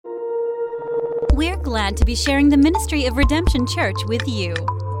We're glad to be sharing the ministry of Redemption Church with you.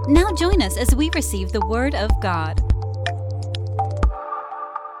 Now join us as we receive the Word of God.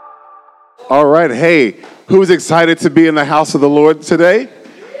 All right, hey, who's excited to be in the house of the Lord today?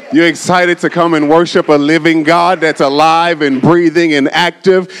 You're excited to come and worship a living God that's alive and breathing and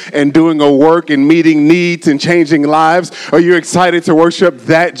active and doing a work and meeting needs and changing lives? Are you excited to worship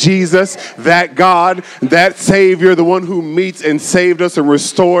that Jesus, that God, that Savior, the one who meets and saved us and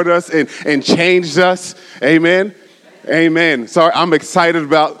restored us and changed us? Amen. Amen. So I'm excited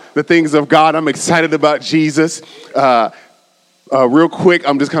about the things of God. I'm excited about Jesus. Real quick,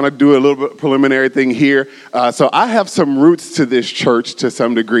 I'm just kind of do a little bit preliminary thing here. So I have some roots to this church to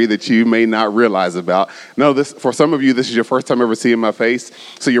some degree that you may not realize about. No, this for some of you, this is your first time ever seeing my face.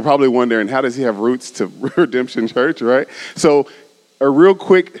 So you're probably wondering, how does he have roots to Redemption Church, right? So a real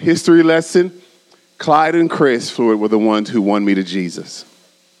quick history lesson. Clyde and Chris Fluid were the ones who won me to Jesus.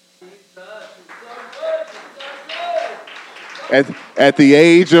 At the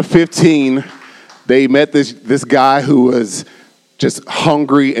age of 15, they met this guy who was just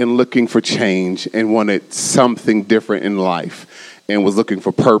hungry and looking for change and wanted something different in life and was looking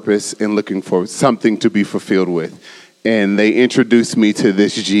for purpose and looking for something to be fulfilled with. And they introduced me to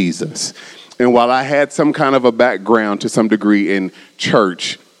this Jesus. And while I had some kind of a background to some degree in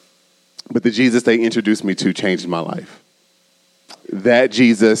church, but the Jesus they introduced me to changed my life. That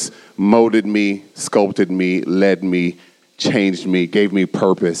Jesus molded me, sculpted me, led me, changed me, gave me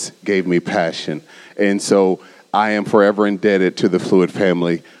purpose, gave me passion. And so I am forever indebted to the Fluid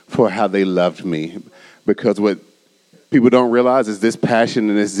family for how they loved me. Because what people don't realize is this passion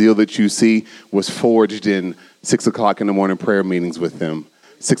and this zeal that you see was forged in 6 o'clock in the morning prayer meetings with them,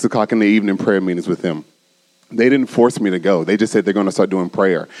 6 o'clock in the evening prayer meetings with them. They didn't force me to go. They just said they're going to start doing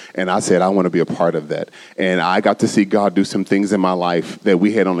prayer. And I said, I want to be a part of that. And I got to see God do some things in my life that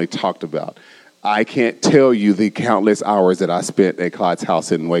we had only talked about. I can't tell you the countless hours that I spent at Clyde's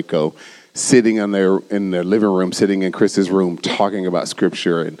house in Waco, sitting in their living room, sitting in Chris's room, talking about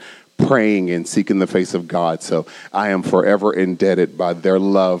scripture and praying and seeking the face of God. So I am forever indebted by their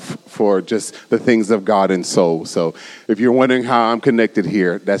love for just the things of God and soul. So if you're wondering how I'm connected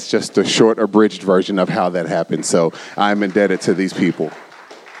here, that's just a short, abridged version of how that happened. So I'm indebted to these people.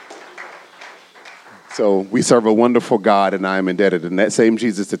 So we serve a wonderful God, and I am indebted. And that same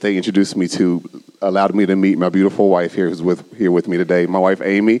Jesus that they introduced me to allowed me to meet my beautiful wife here, who's here with me today, my wife,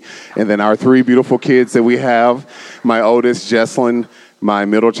 Amy, and then our 3 beautiful kids that we have, my oldest, Jesslyn, my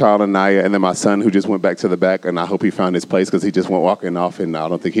middle child, Anaya, and then my son, who just went back to the back, and I hope he found his place because he just went walking off, and I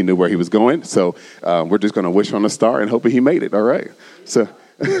don't think he knew where he was going. So we're just going to wish on a star and hoping he made it, all right? So.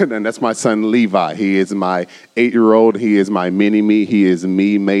 And that's my son, Levi. He is my 8-year-old. He is my mini-me. He is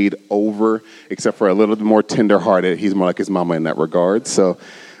me made over, except for a little bit more tender-hearted. He's more like his mama in that regard. So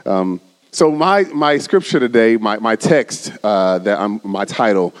my scripture today, my text, my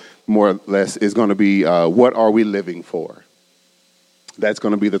title, more or less, is going to be, What Are We Living For? That's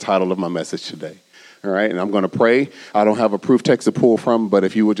going to be the title of my message today. All right, and I'm going to pray. I don't have a proof text to pull from, but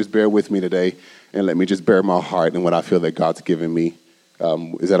if you would just bear with me today and let me just bear my heart and what I feel that God's given me.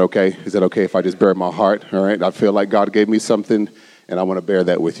 Is that okay? Is that okay if I just bear my heart? All right. I feel like God gave me something, and I want to bear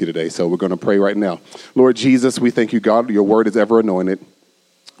that with you today. So we're going to pray right now. Lord Jesus, we thank you, God. Your word is ever anointed.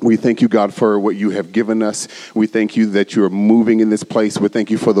 We thank you, God, for what you have given us. We thank you that you're moving in this place. We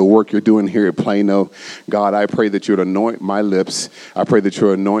thank you for the work you're doing here at Plano. God, I pray that you would anoint my lips. I pray that you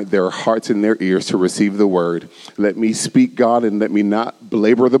would anoint their hearts and their ears to receive the word. Let me speak, God, and let me not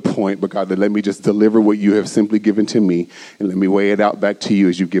belabor the point, but God, let me just deliver what you have simply given to me, and let me weigh it out back to you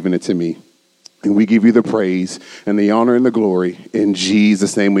as you've given it to me. And we give you the praise and the honor and the glory. In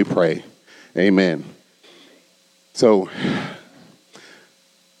Jesus' name we pray. Amen. So,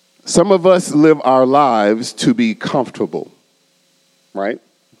 some of us live our lives to be comfortable, right?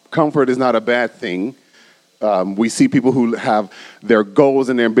 Comfort is not a bad thing. We see people who have their goals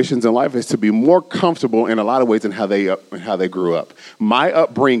and their ambitions in life is to be more comfortable in a lot of ways than how they grew up. My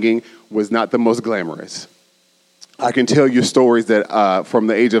upbringing was not the most glamorous. I can tell you stories that from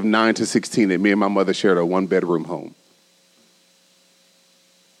the age of 9 to 16 that me and my mother shared a 1-bedroom home,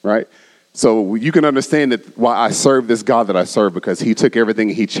 right? So you can understand that why I serve this God that I serve, because he took everything,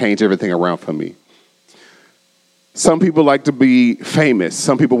 he changed everything around for me. Some people like to be famous.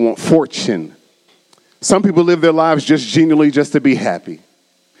 Some people want fortune. Some people live their lives just genuinely just to be happy.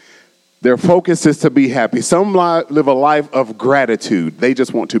 Their focus is to be happy. Some live a life of gratitude. They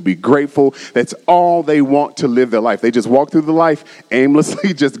just want to be grateful. That's all they want to live their life. They just walk through the life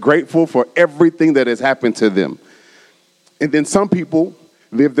aimlessly, just grateful for everything that has happened to them. And then some people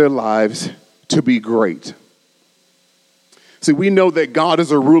live their lives to be great. See, we know that God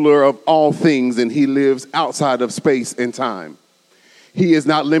is a ruler of all things and he lives outside of space and time. He is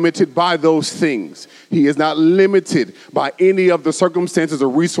not limited by those things. He is not limited by any of the circumstances or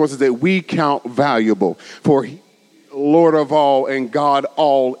resources that we count valuable. For he, Lord of all and God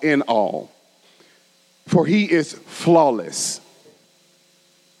all in all. For he is flawless.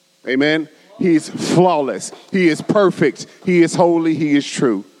 Amen. He is flawless. He is perfect. He is holy. He is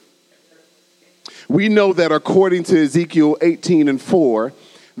true. We know that according to Ezekiel 18:4,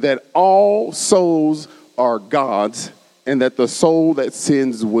 that all souls are God's and that the soul that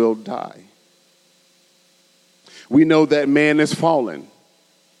sins will die. We know that man is fallen.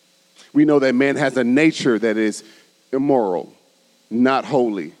 We know that man has a nature that is immoral, not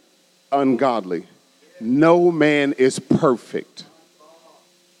holy, ungodly. No man is perfect.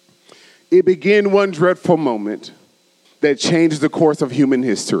 It began one dreadful moment that changed the course of human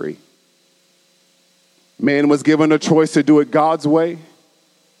history. Man was given a choice to do it God's way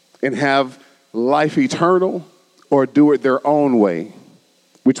and have life eternal, or do it their own way,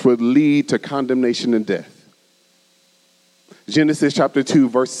 which would lead to condemnation and death. Genesis chapter 2,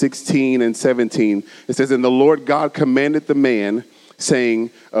 verse 16 and 17, it says, "And the Lord God commanded the man, saying,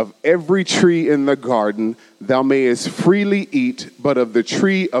 of every tree in the garden thou mayest freely eat, but of the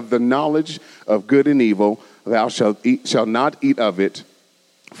tree of the knowledge of good and evil thou shalt not eat of it.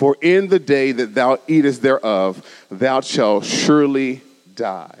 For in the day that thou eatest thereof, thou shalt surely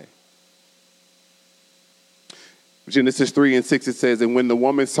die." Genesis 3:6, it says, "And when the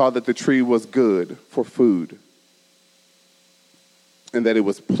woman saw that the tree was good for food, and that it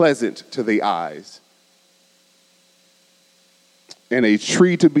was pleasant to the eyes, and a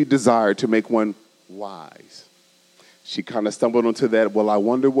tree to be desired to make one wise," she kind of stumbled onto that, well, I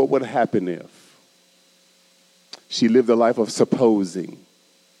wonder what would happen if. She lived a life of supposing.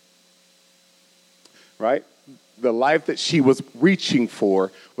 Right? The life that she was reaching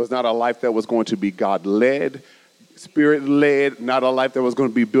for was not a life that was going to be God-led, Spirit-led, not a life that was going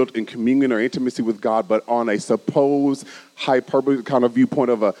to be built in communion or intimacy with God, but on a supposed hyperbole kind of viewpoint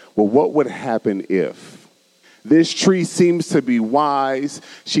of what would happen if? This tree seems to be wise.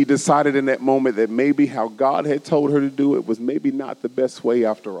 She decided in that moment that maybe how God had told her to do it was maybe not the best way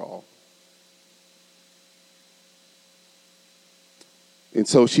after all. And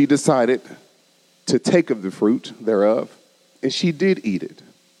so she decided to take of the fruit thereof, and she did eat it.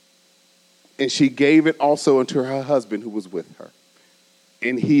 And she gave it also unto her husband who was with her,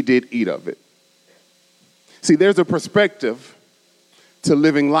 and he did eat of it. See, there's a perspective to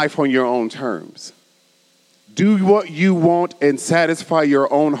living life on your own terms. Do what you want and satisfy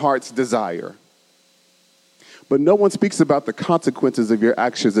your own heart's desire. But no one speaks about the consequences of your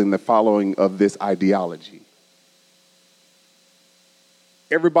actions in the following of this ideology.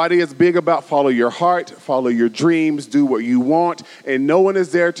 Everybody is big about follow your heart, follow your dreams, do what you want, and no one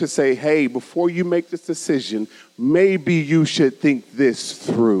is there to say, hey, before you make this decision, maybe you should think this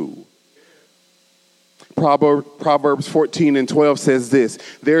through. Proverbs 14:12 says this,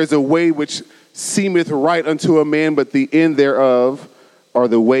 "There is a way which seemeth right unto a man, but the end thereof are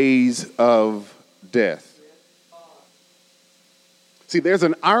the ways of death." See, there's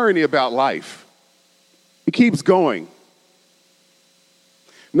an irony about life. It keeps going.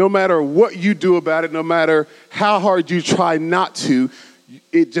 No matter what you do about it, no matter how hard you try not to,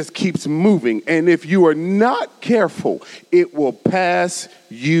 it just keeps moving. And if you are not careful, it will pass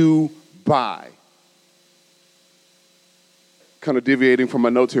you by. Kind of deviating from my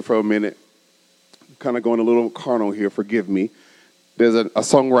notes here for a minute. Kind of going a little carnal here, forgive me. There's a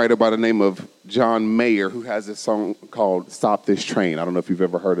songwriter by the name of John Mayer who has this song called "Stop This Train." I don't know if you've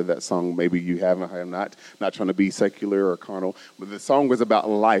ever heard of that song. Maybe you haven't. I am not trying to be secular or carnal. But the song was about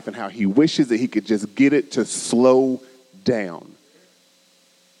life and how he wishes that he could just get it to slow down.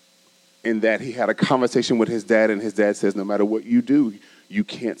 And that he had a conversation with his dad, and his dad says, no matter what you do, you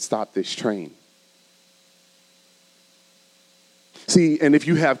can't stop this train. See, and if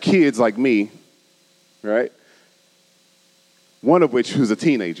you have kids like me, right? One of which who's a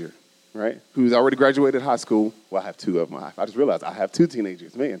teenager, right? Who's already graduated high school. Well, I have two of them. I just realized I have two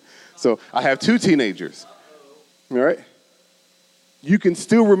teenagers, man. So I have two teenagers, all right? You can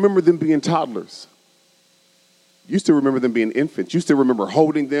still remember them being toddlers. You still remember them being infants. You still remember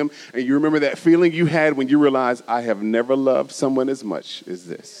holding them, and you remember that feeling you had when you realized, I have never loved someone as much as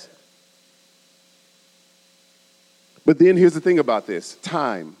this. But then here's the thing about this.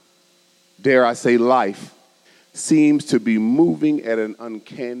 Time, dare I say life, seems to be moving at an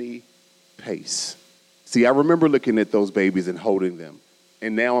uncanny pace. See, I remember looking at those babies and holding them,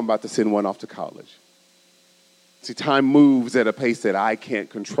 and now I'm about to send one off to college. See, time moves at a pace that I can't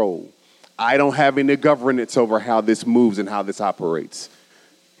control. I don't have any governance over how this moves and how this operates.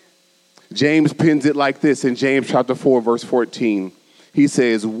 James pins it like this in James chapter 4, verse 14. He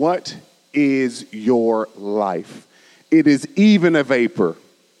says, what is your life? It is even a vapor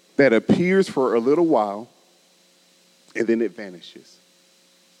that appears for a little while and then it vanishes.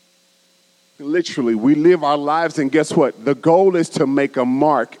 Literally, we live our lives, and guess what? The goal is to make a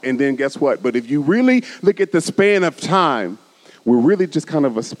mark, and then guess what? But if you really look at the span of time, we're really just kind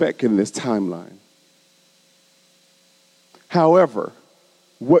of a speck in this timeline. However,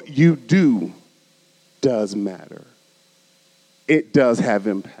 what you do does matter. It does have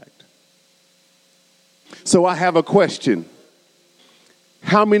impact. So I have a question.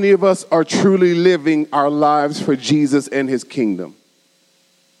 How many of us are truly living our lives for Jesus and his kingdom?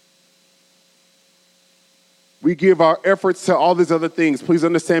 We give our efforts to all these other things. Please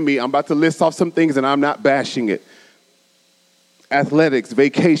understand me. I'm about to list off some things and I'm not bashing it. Athletics,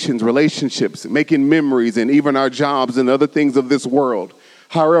 vacations, relationships, making memories, and even our jobs and other things of this world.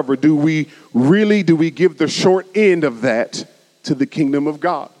 However, do we give the short end of that to the kingdom of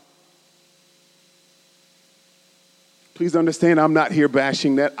God? Please understand, I'm not here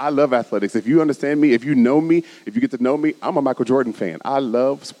bashing that. I love athletics. If you understand me, if you know me, if you get to know me, I'm a Michael Jordan fan. I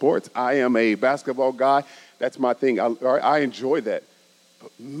love sports. I am a basketball guy. That's my thing. I enjoy that.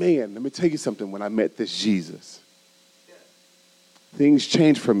 But man, let me tell you something. When I met this Jesus, things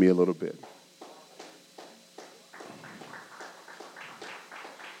changed for me a little bit.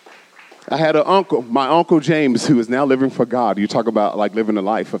 I had an uncle, my Uncle James, who is now living for God. You talk about like living a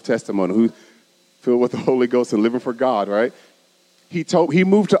life of testimony, who filled with the Holy Ghost and living for God, right? He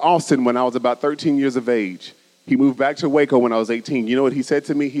moved to Austin when I was about 13 years of age. He moved back to Waco when I was 18. You know what he said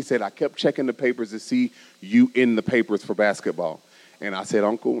to me? He said, I kept checking the papers to see you in the papers for basketball. And I said,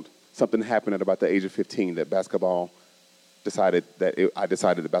 Uncle, something happened at about the age of 15 that I decided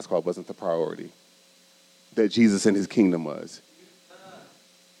that basketball wasn't the priority, that Jesus and his kingdom was.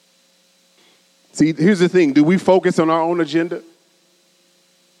 See, here's the thing. Do we focus on our own agenda?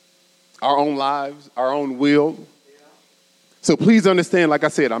 Our own lives, our own will? So please understand, like I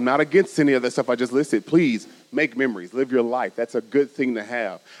said, I'm not against any of the stuff I just listed. Please make memories, live your life. That's a good thing to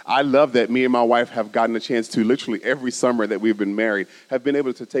have. I love that me and my wife have gotten a chance to literally every summer that we've been married, have been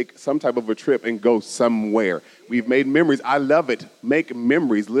able to take some type of a trip and go somewhere. We've made memories. I love it. Make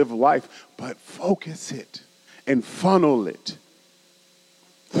memories, live life, but focus it and funnel it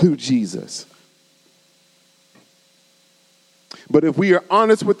through Jesus. But if we are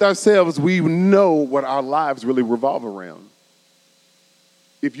honest with ourselves, we know what our lives really revolve around.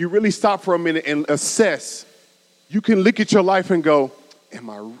 If you really stop for a minute and assess, you can look at your life and go, am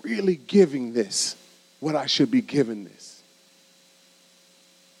I really giving this what I should be giving this?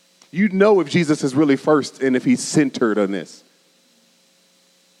 You know if Jesus is really first and if he's centered on this.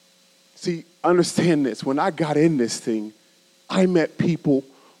 See, understand this. When I got in this thing, I met people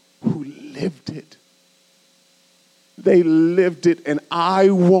who lived it. They lived it, and I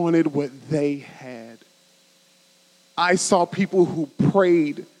wanted what they had. I saw people who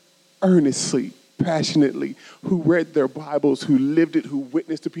prayed earnestly, passionately, who read their Bibles, who lived it, who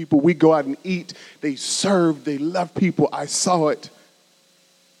witnessed to people. We go out and eat. They served. They loved people. I saw it.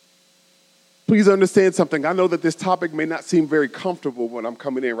 Please understand something. I know that this topic may not seem very comfortable when I'm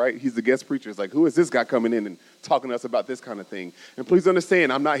coming in, right? He's the guest preacher. It's like, who is this guy coming in and talking to us about this kind of thing? And please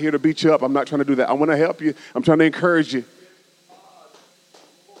understand, I'm not here to beat you up. I'm not trying to do that. I want to help you. I'm trying to encourage you.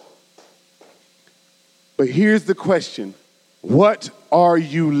 But here's the question. What are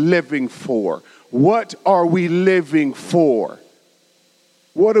you living for? What are we living for?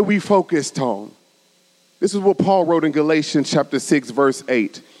 What are we focused on? This is what Paul wrote in Galatians chapter 6, verse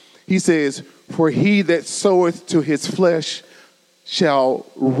 8. He says, for he that soweth to his flesh shall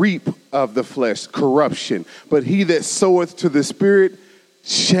reap of the flesh corruption. But he that soweth to the Spirit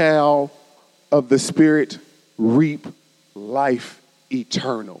shall of the Spirit reap life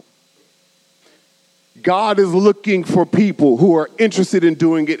eternal. God is looking for people who are interested in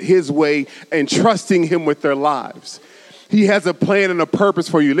doing it his way and trusting him with their lives. He has a plan and a purpose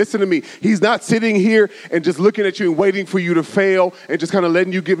for you. Listen to me. He's not sitting here and just looking at you and waiting for you to fail and just kind of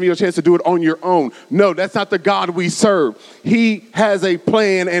letting you, giving you a chance to do it on your own. No, that's not the God we serve. He has a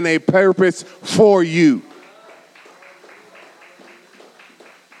plan and a purpose for you.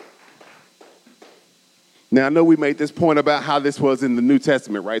 Now, I know we made this point about how this was in the New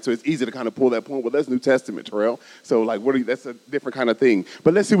Testament, right? So it's easy to kind of pull that point. Well, that's New Testament, Terrell. So, like, that's a different kind of thing.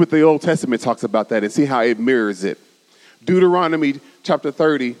 But let's see what the Old Testament talks about that and see how it mirrors it. Deuteronomy chapter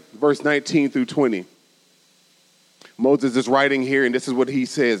 30, verse 19 through 20. Moses is writing here, and this is what he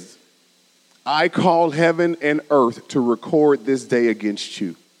says. I call heaven and earth to record this day against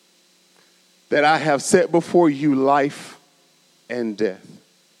you, that I have set before you life and death,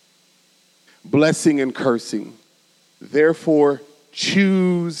 blessing and cursing. Therefore,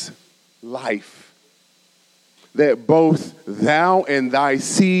 choose life, that both thou and thy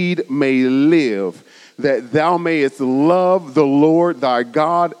seed may live, that thou mayest love the Lord thy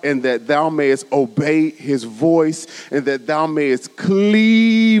God, and that thou mayest obey his voice, and that thou mayest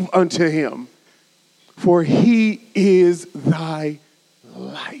cleave unto him. For he is thy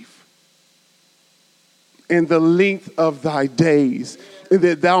life, and the length of thy days, and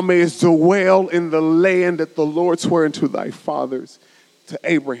that thou mayest dwell in the land that the Lord sware unto thy fathers, to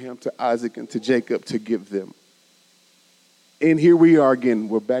Abraham, to Isaac, and to Jacob, to give them. And here we are again.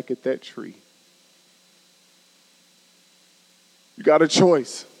 We're back at that tree. You got a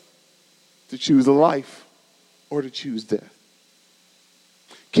choice to choose a life or to choose death.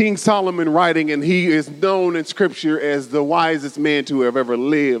 King Solomon writing, and he is known in Scripture as the wisest man to have ever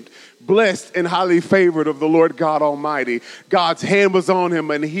lived, blessed and highly favored of the Lord God Almighty. God's hand was on him,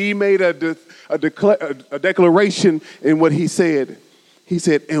 and he made a declaration in what he said. He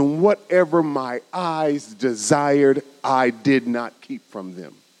said, and whatever my eyes desired, I did not keep from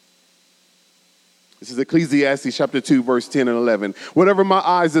them. This is Ecclesiastes chapter 2, verse 10 and 11. Whatever my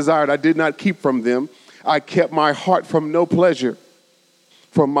eyes desired, I did not keep from them. I kept my heart from no pleasure.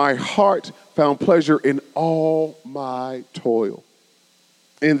 For my heart found pleasure in all my toil.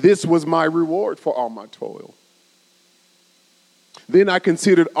 And this was my reward for all my toil. Then I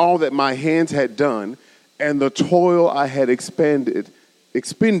considered all that my hands had done, and the toil I had expended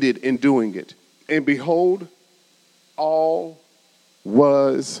in doing it. And behold, all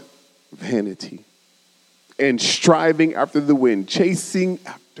was vanity, and striving after the wind, chasing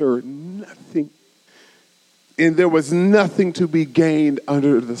after nothing. And there was nothing to be gained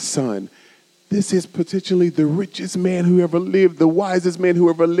under the sun. This is potentially the richest man who ever lived, the wisest man who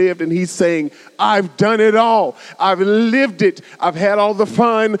ever lived. And he's saying, I've done it all. I've lived it. I've had all the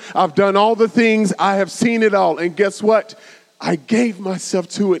fun. I've done all the things. I have seen it all. And guess what? I gave myself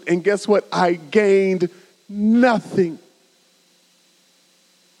to it. And guess what? I gained nothing.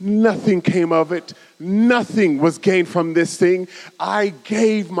 Nothing came of it. Nothing was gained from this thing. I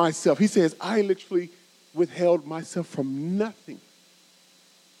gave myself. He says, I literally withheld myself from nothing.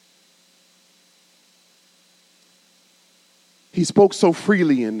 He spoke so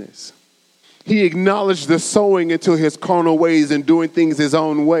freely in this. He acknowledged the sowing into his carnal ways and doing things his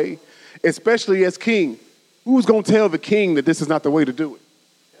own way, especially as king. Who's going to tell the king that this is not the way to do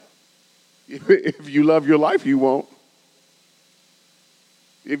it? If you love your life, you won't.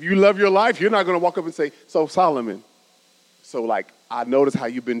 If you love your life, you're not going to walk up and say, so Solomon, I noticed how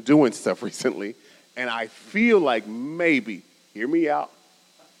you've been doing stuff recently, and I feel like maybe, hear me out,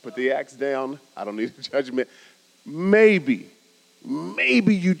 put the axe down, I don't need a judgment, maybe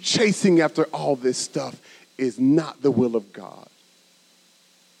you chasing after all this stuff is not the will of God.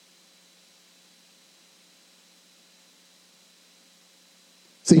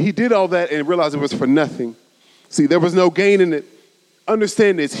 See, he did all that and realized it was for nothing. See, there was no gain in it.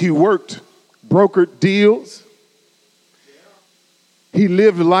 Understand this, he worked, brokered deals. He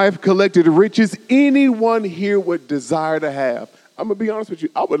lived life, collected riches anyone here would desire to have. I'm going to be honest with you.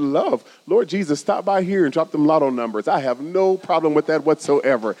 I would love, Lord Jesus, stop by here and drop them lotto numbers. I have no problem with that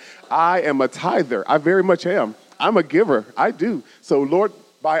whatsoever. I am a tither. I very much am. I'm a giver. I do. So, Lord,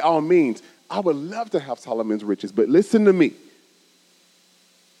 by all means, I would love to have Solomon's riches. But listen to me.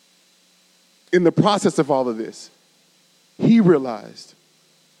 In the process of all of this, he realized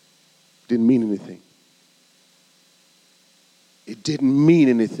it didn't mean anything. It didn't mean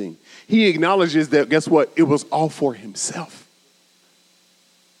anything. He acknowledges that, guess what? It was all for himself.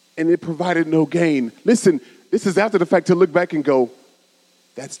 And it provided no gain. Listen, this is after the fact to look back and go,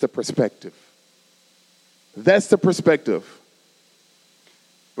 that's the perspective. That's the perspective.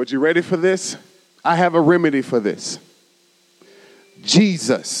 But you ready for this? I have a remedy for this.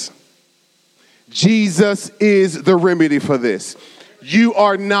 Jesus. Jesus is the remedy for this. You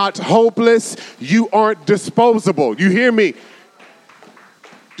are not hopeless. You aren't disposable. You hear me?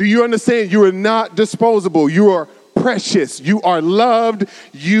 Do you understand? You are not disposable. You are precious. You are loved.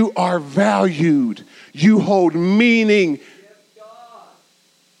 You are valued. You hold meaning.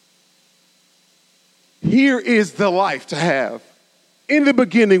 Here is the life to have. In the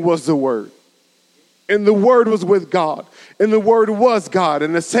beginning was the Word. And the Word was with God. And the Word was God.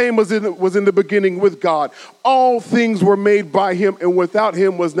 And the same was in the beginning with God. All things were made by him, and without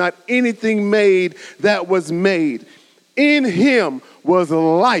him was not anything made that was made. In him was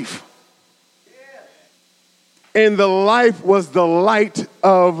life. And the life was the light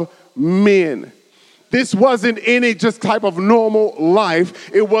of men. This wasn't any just type of normal life.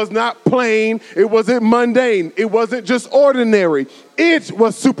 It was not plain. It wasn't mundane. It wasn't just ordinary. It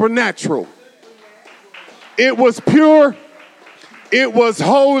was supernatural. It was pure. It was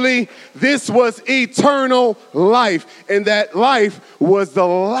holy. This was eternal life. And that life was the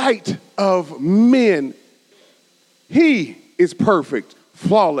light of men. He is perfect,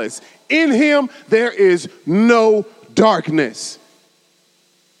 flawless. In him, there is no darkness.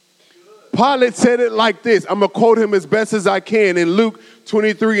 Pilate said it like this. I'm going to quote him as best as I can in Luke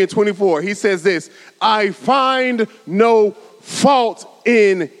 23 and 24. He says this, I find no fault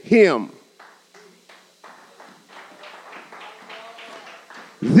in him.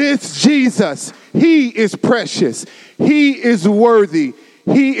 This Jesus, he is precious. He is worthy.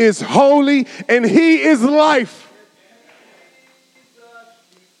 He is holy, and he is life.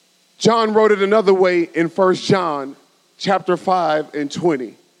 John wrote it another way in 1 John chapter 5 and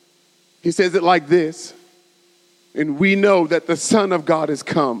 20. He says it like this, and we know that the Son of God has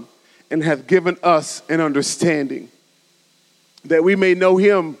come and hath given us an understanding, that we may know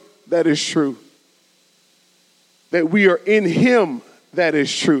him that is true, that we are in him that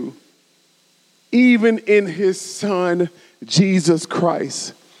is true, even in his Son, Jesus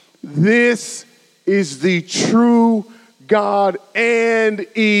Christ. This is the true God and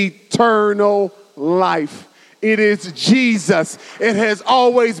eternal life. It is Jesus. It has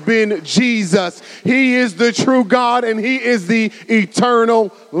always been Jesus. He is the true God and he is the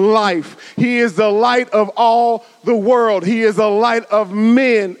eternal life. He is the light of all the world. He is the light of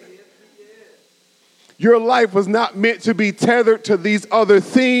men. Your life was not meant to be tethered to these other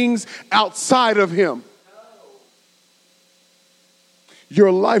things outside of him.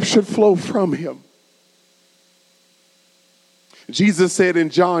 Your life should flow from him. Jesus said in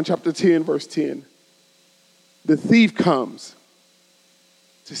John chapter 10, verse 10, the thief comes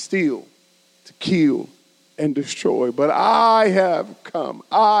to steal, to kill, and destroy. But I am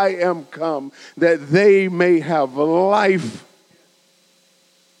come, that they may have life.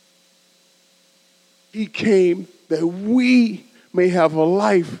 He came that we may have a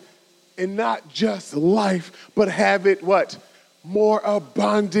life, and not just life, but have it what? More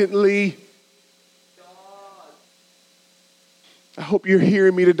abundantly. I hope you're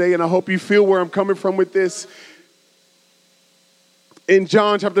hearing me today, and I hope you feel where I'm coming from with this. In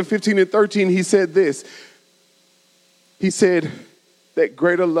John chapter 15 and 13, he said this. He said that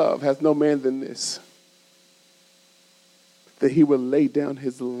greater love has no man than this, that he would lay down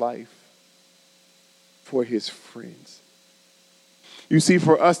his life for his friends. You see,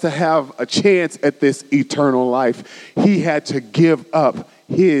 for us to have a chance at this eternal life, he had to give up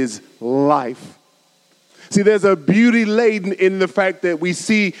his life. See, there's a beauty laden in the fact that we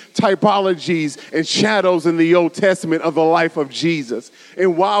see typologies and shadows in the Old Testament of the life of Jesus.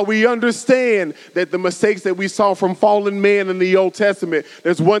 And while we understand that the mistakes that we saw from fallen man in the Old Testament,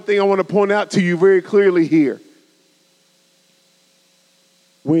 there's one thing I want to point out to you very clearly here.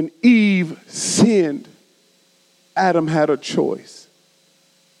 When Eve sinned, Adam had a choice.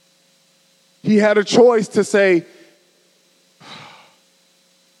 He had a choice to say,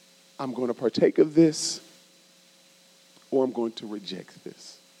 I'm going to partake of this, or I'm going to reject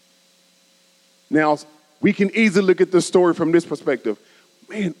this. Now, we can easily look at the story from this perspective.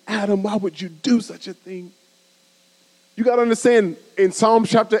 Man, Adam, why would you do such a thing? You got to understand, in Psalm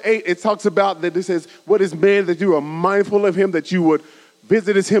chapter 8, it talks about that it says, what is man that you are mindful of him, that you would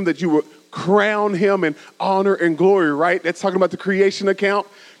visit him, that you would crown him in honor and glory, right? That's talking about the creation account.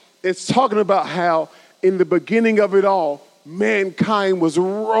 It's talking about how in the beginning of it all, mankind was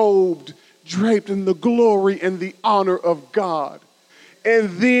robed, draped in the glory and the honor of God. And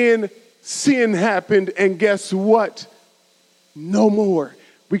then sin happened, and guess what? No more.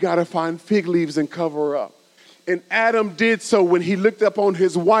 We got to find fig leaves and cover up. And Adam did so when he looked up on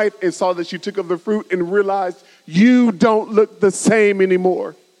his wife and saw that she took of the fruit and realized, you don't look the same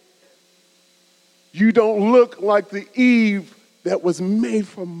anymore. You don't look like the Eve that was made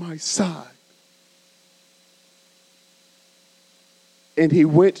from my side. And he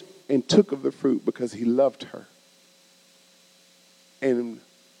went and took of the fruit because he loved her and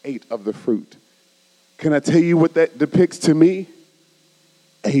ate of the fruit. Can I tell you what that depicts to me?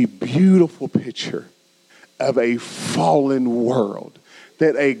 A beautiful picture of a fallen world,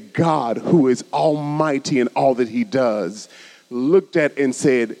 that a God who is almighty in all that he does looked at and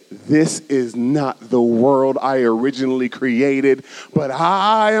said, this is not the world I originally created, but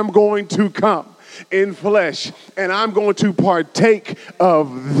I am going to come in flesh, and I'm going to partake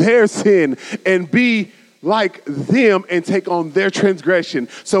of their sin and be like them and take on their transgression.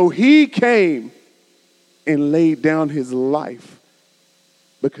 So he came and laid down his life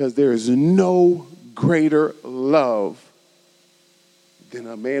because there is no greater love than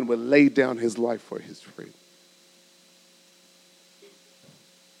a man would lay down his life for his friend.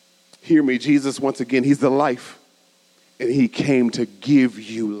 Hear me, Jesus, once again, he's the life, and he came to give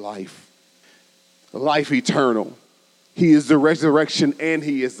you life, life eternal. He is the resurrection and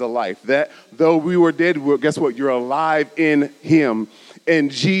he is the life. That though we were dead, guess what? You're alive in him. And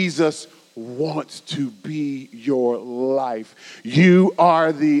Jesus wants to be your life. You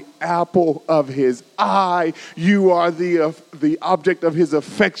are the apple of his eye. You are the object of his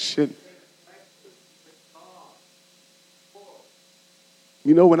affection.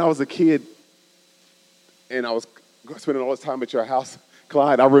 You know, when I was a kid and I was spending all this time at your house,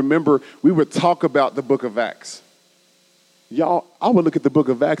 Clyde, I remember we would talk about the book of Acts. Y'all, I would look at the book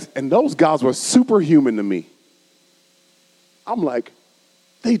of Acts, and those guys were superhuman to me. I'm like,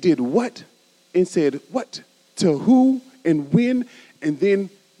 they did what? And said what? To who and when? And then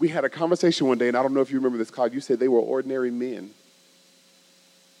we had a conversation one day, and I don't know if you remember this, Clyde. You said they were ordinary men.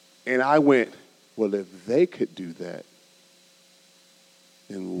 And I went, well, if they could do that,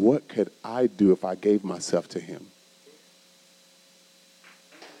 then what could I do if I gave myself to him?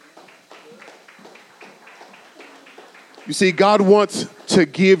 You see, God wants to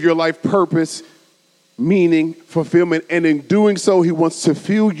give your life purpose, meaning, fulfillment, and in doing so, he wants to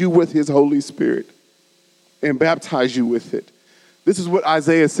fill you with his Holy Spirit and baptize you with it. This is what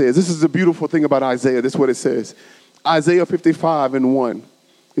Isaiah says. This is the beautiful thing about Isaiah. This is what it says. Isaiah 55:1.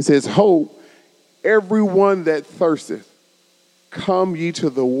 It says, ho, everyone that thirsteth, come ye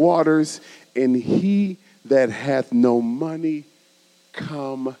to the waters, and he that hath no money,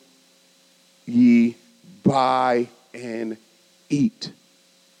 come ye buy and eat.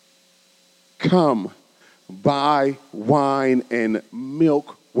 Come, buy wine and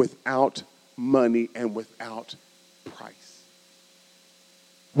milk without money and without price.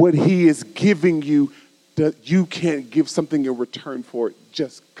 What he is giving you, that you can't give something in return for it.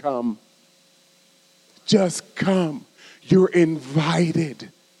 Just come. Just come. You're invited.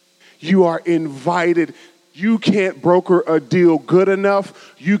 You are invited. You can't broker a deal good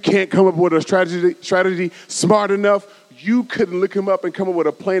enough. You can't come up with a strategy smart enough. You couldn't look him up and come up with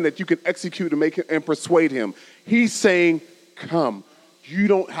a plan that you can execute and make him and persuade him. He's saying, come. You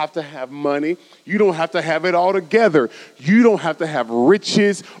don't have to have money. You don't have to have it all together. You don't have to have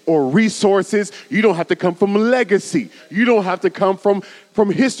riches or resources. You don't have to come from legacy. You don't have to come from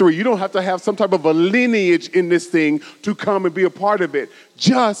history. You don't have to have some type of a lineage in this thing to come and be a part of it.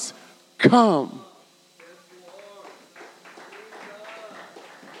 Just come.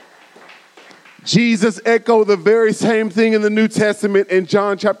 Jesus echoed the very same thing in the New Testament in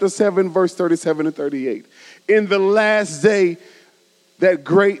John chapter 7, verse 37 and 38. In the last day, that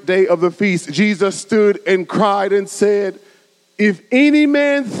great day of the feast, Jesus stood and cried and said, if any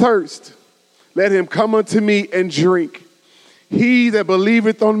man thirst, let him come unto me and drink. He that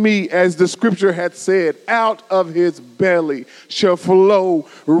believeth on me, as the scripture hath said, out of his belly shall flow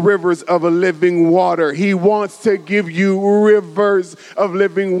rivers of a living water. He wants to give you rivers of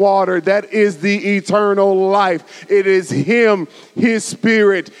living water. That is the eternal life. It is him, his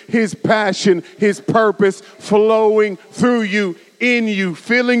spirit, his passion, his purpose flowing through you, in you,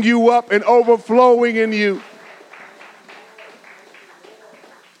 filling you up and overflowing in you.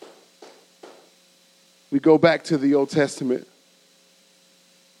 We go back to the Old Testament.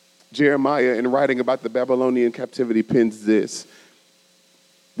 Jeremiah, in writing about the Babylonian captivity, pens this.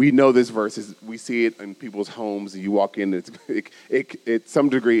 We know this verse. We see it in people's homes, and you walk in, it some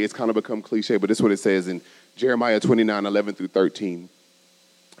degree, it's kind of become cliche, but this is what it says in Jeremiah 29:11 through 13.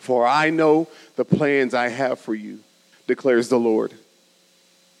 For I know the plans I have for you, declares the Lord.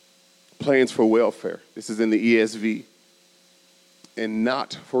 Plans for welfare. This is in the ESV. And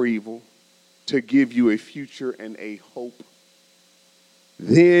not for evil, to give you a future and a hope.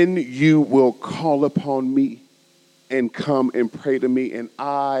 Then you will call upon me and come and pray to me, and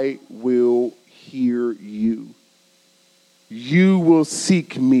I will hear you. You will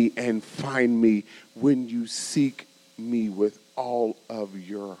seek me and find me when you seek me with all of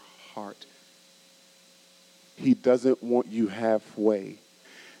your heart. He doesn't want you halfway.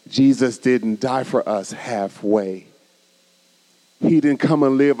 Jesus didn't die for us halfway. He didn't come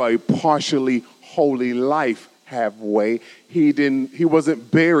and live a partially holy life halfway. He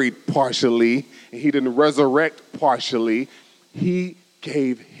wasn't buried partially, and he didn't resurrect partially. He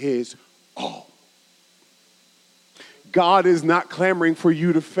gave his all. God is not clamoring for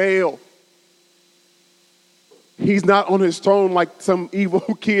you to fail. He's not on his throne like some evil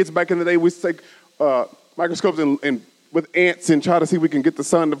kids back in the day would take microscopes and with ants and try to see if we can get the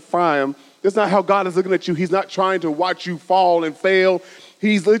sun to fry them. That's not how God is looking at you. He's not trying to watch you fall and fail.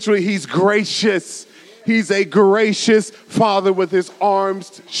 He's gracious. He's a gracious Father with his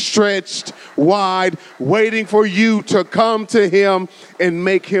arms stretched wide, waiting for you to come to him and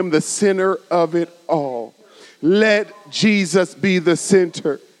make him the center of it all. Let Jesus be the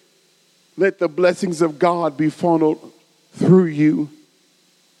center. Let the blessings of God be funneled through you.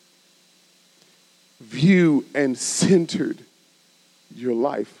 View and centered your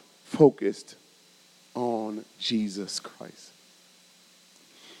life focused on Jesus Christ.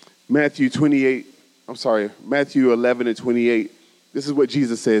 Matthew 11 and 28. This is what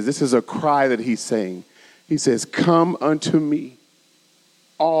Jesus says. This is a cry that he's saying. He says, "Come unto me,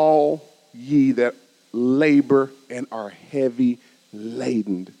 all ye that labor and are heavy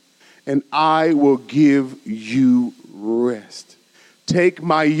laden, and I will give you rest. Take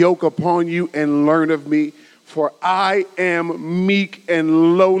my yoke upon you and learn of me, for I am meek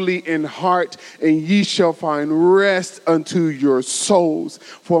and lowly in heart, and ye shall find rest unto your souls.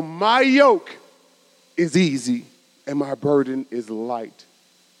 For my yoke is easy and my burden is light."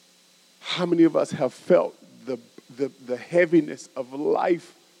 How many of us have felt the heaviness of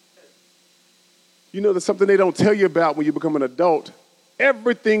life? You know, there's something they don't tell you about when you become an adult.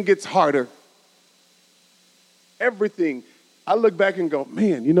 Everything gets harder. Everything. I look back and go,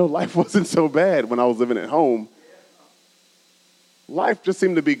 man, you know, life wasn't so bad when I was living at home. Life just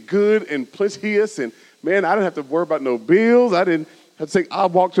seemed to be good and plenteous, and man, I didn't have to worry about no bills. I didn't have to say, I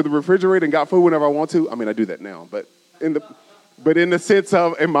walked to the refrigerator and got food whenever I want to. I mean, I do that now, but in the sense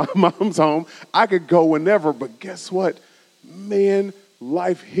of in my mom's home, I could go whenever. But guess what? Man,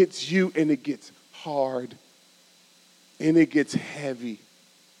 life hits you and it gets hard and it gets heavy.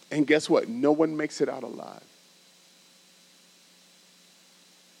 And guess what? No one makes it out alive.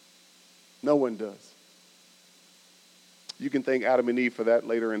 No one does. You can thank Adam and Eve for that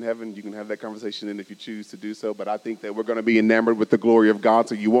later in heaven. You can have that conversation and if you choose to do so. But I think that we're going to be enamored with the glory of God,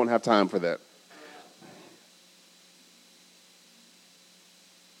 so you won't have time for that.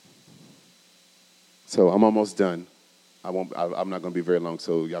 So I'm almost done. I'm not going to be very long,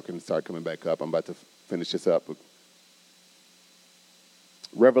 so y'all can start coming back up. I'm about to finish this up.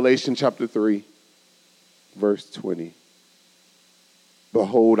 Revelation chapter 3, verse 20.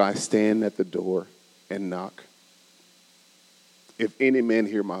 "Behold, I stand at the door and knock. If any man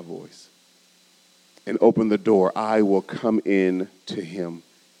hear my voice and open the door, I will come in to him,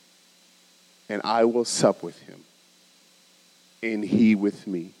 and I will sup with him, and he with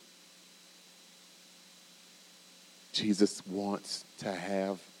me." Jesus wants to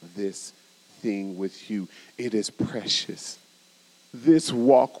have this thing with you. It is precious. This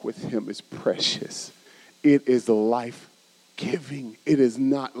walk with him is precious. It is life-giving. It is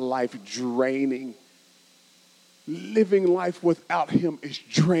not life-draining. Living life without him is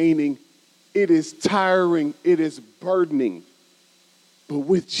draining. It is tiring. It is burdening. But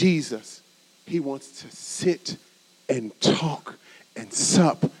with Jesus, he wants to sit and talk and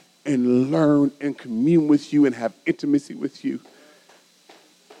sup and learn and commune with you and have intimacy with you.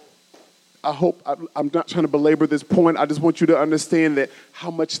 I hope, I'm not trying to belabor this point. I just want you to understand that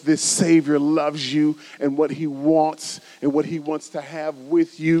how much this Savior loves you and what he wants to have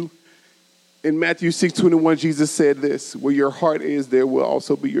with you. In Matthew 6:21, Jesus said this: "Where your heart is, there will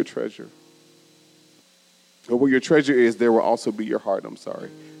also be your treasure." Or where your treasure is, there will also be your heart.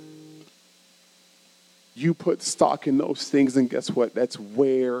 You put stock in those things, and guess what? That's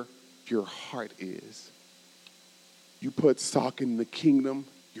where your heart is. You put stock in the kingdom,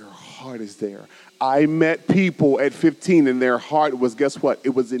 your heart is there. I met people at 15, and their heart was, guess what? It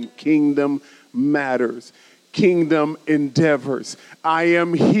was in kingdom matters, kingdom endeavors. I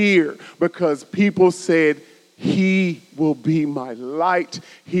am here because people said, he will be my light.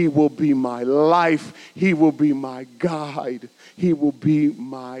 He will be my life. He will be my guide. He will be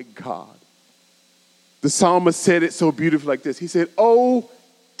my God. The psalmist said it so beautifully like this. He said, "Oh,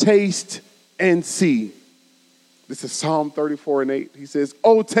 taste and see." This is Psalm 34:8. He says,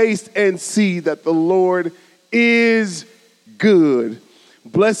 "Oh, taste and see that the Lord is good.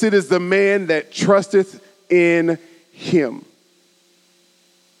 Blessed is the man that trusteth in him."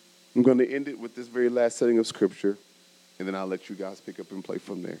 I'm going to end it with this very last setting of scripture, and then I'll let you guys pick up and play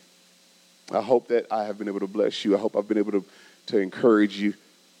from there. I hope that I have been able to bless you. I hope I've been able to encourage you.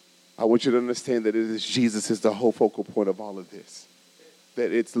 I want you to understand that it is Jesus is the whole focal point of all of this,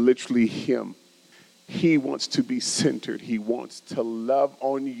 that it's literally him. He wants to be centered. He wants to love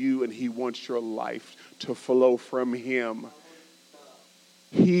on you, and he wants your life to flow from him.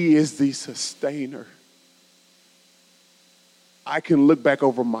 He is the sustainer. I can look back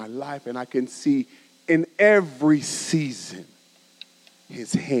over my life and I can see in every season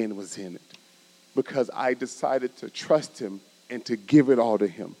his hand was in it because I decided to trust him and to give it all to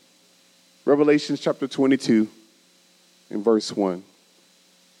him. Revelation chapter 22 and verse 1.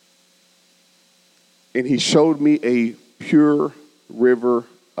 And he showed me a pure river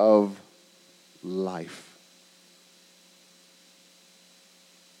of life,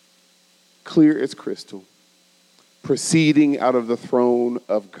 clear as crystal, proceeding out of the throne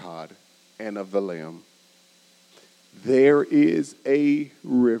of God and of the Lamb. There is a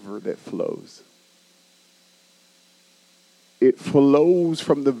river that flows. It flows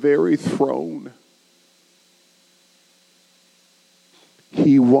from the very throne.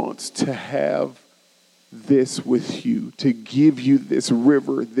 He wants to have this with you, to give you this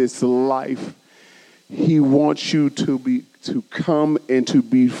river, this life. He wants you to come and to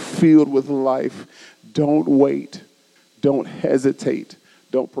be filled with life. Don't wait. Don't hesitate.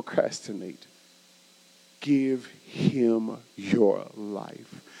 Don't procrastinate. Give him your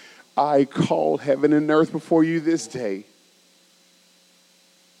life. I call heaven and earth before you this day.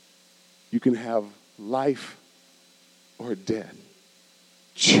 You can have life or death.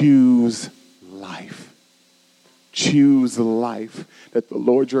 Choose life. Choose life, that the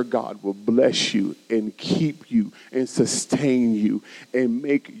Lord your God will bless you and keep you and sustain you and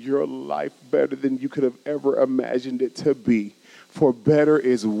make your life better than you could have ever imagined it to be. For better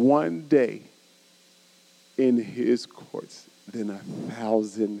is one day in his courts than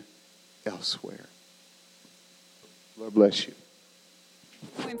 1,000 elsewhere. Lord bless you.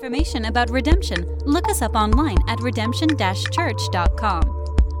 For more information about redemption, look us up online at redemption-church.com.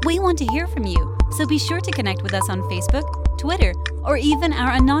 We want to hear from you, so be sure to connect with us on Facebook, Twitter, or even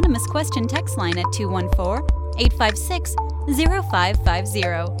our anonymous question text line at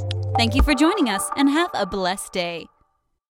 214-856-0550. Thank you for joining us and have a blessed day.